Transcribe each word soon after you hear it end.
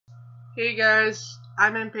Hey guys,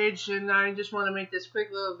 I'm Impatient and I just want to make this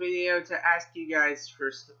quick little video to ask you guys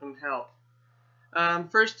for some help.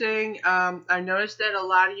 First thing, I noticed that a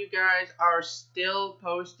lot of you guys are still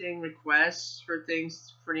posting requests for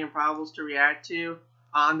things for the Improbables to react to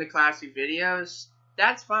on the classic videos.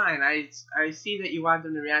 That's fine. I see that you want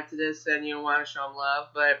them to react to this and you want to show them love,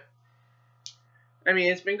 but I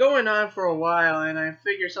mean, it's been going on for a while and I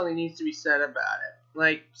figure something needs to be said about it.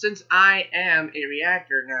 Like, since I am a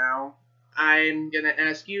reactor now, I'm gonna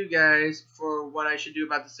ask you guys for what I should do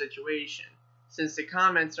about the situation. Since the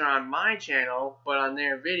comments are on my channel, but on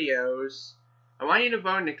their videos, I want you to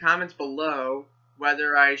vote in the comments below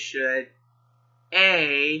whether I should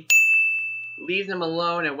A, leave them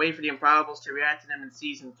alone and wait for the Improbables to react to them in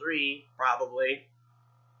Season 3, probably,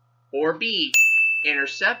 or B,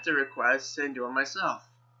 intercept the requests and do it myself.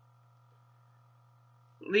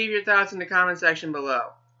 Leave your thoughts in the comment section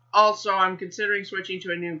below. Also, I'm considering switching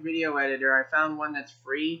to a new video editor. I found one that's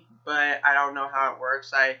free, but I don't know how it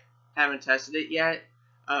works. I haven't tested it yet.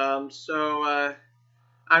 I'm going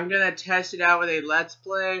to test it out with a Let's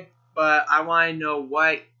Play, but I want to know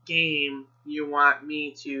what game you want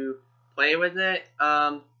me to play with it.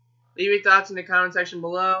 Leave your thoughts in the comment section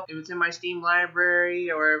below. If it's in my Steam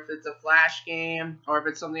library, or if it's a Flash game, or if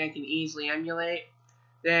it's something I can easily emulate,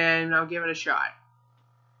 then I'll give it a shot.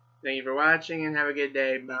 Thank you for watching and have a good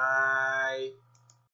day. Bye.